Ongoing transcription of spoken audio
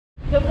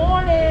Good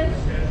morning.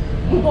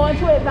 We're going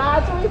to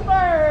advisory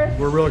first.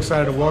 We're real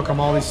excited to welcome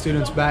all these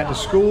students back to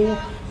school.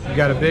 We've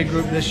got a big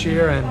group this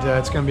year, and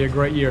it's going to be a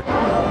great year.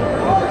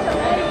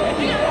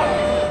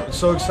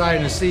 So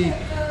excited to see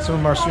some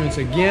of our students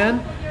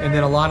again, and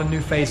then a lot of new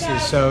faces.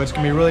 So it's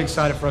going to be really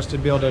exciting for us to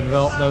be able to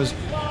develop those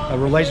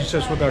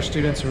relationships with our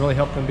students and really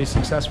help them be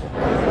successful.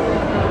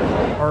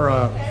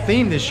 Our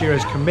theme this year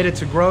is committed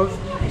to growth,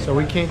 so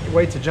we can't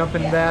wait to jump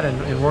into that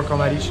and work on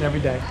that each and every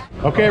day.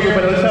 Okay,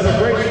 everybody, let's have a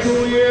great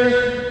school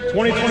year,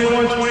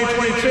 2021,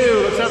 2022.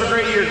 Let's have a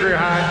great year, Greer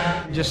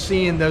High. Just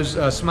seeing those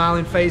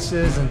smiling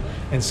faces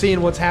and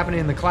seeing what's happening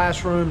in the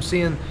classroom,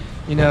 seeing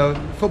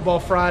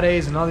football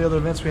Fridays and all the other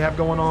events we have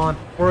going on.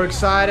 We're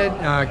excited.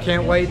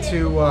 Can't wait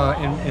to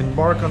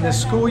embark on this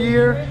school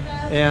year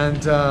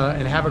and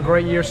have a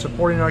great year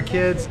supporting our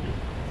kids.